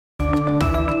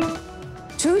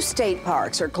Two state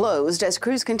parks are closed as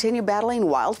crews continue battling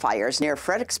wildfires near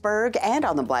Fredericksburg and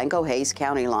on the Blanco-Hayes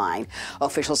County line.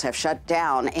 Officials have shut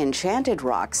down Enchanted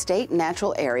Rock State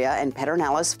Natural Area and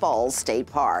Pedernales Falls State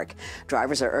Park.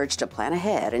 Drivers are urged to plan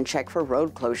ahead and check for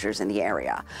road closures in the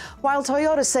area. While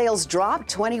Toyota sales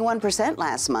dropped 21%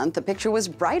 last month, the picture was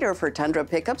brighter for Tundra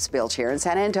pickups built here in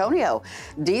San Antonio.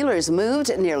 Dealers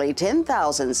moved nearly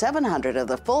 10,700 of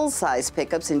the full-size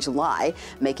pickups in July,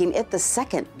 making it the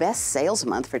second best sales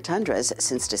month for Tundras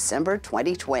since December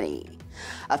 2020.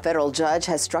 A federal judge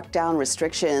has struck down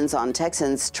restrictions on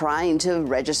Texans trying to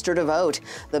register to vote.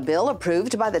 The bill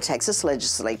approved by the Texas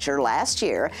legislature last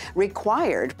year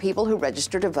required people who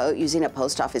register to vote using a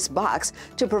post office box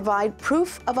to provide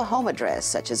proof of a home address,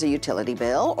 such as a utility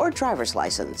bill or driver's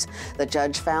license. The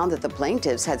judge found that the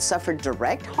plaintiffs had suffered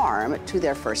direct harm to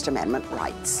their First Amendment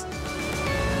rights.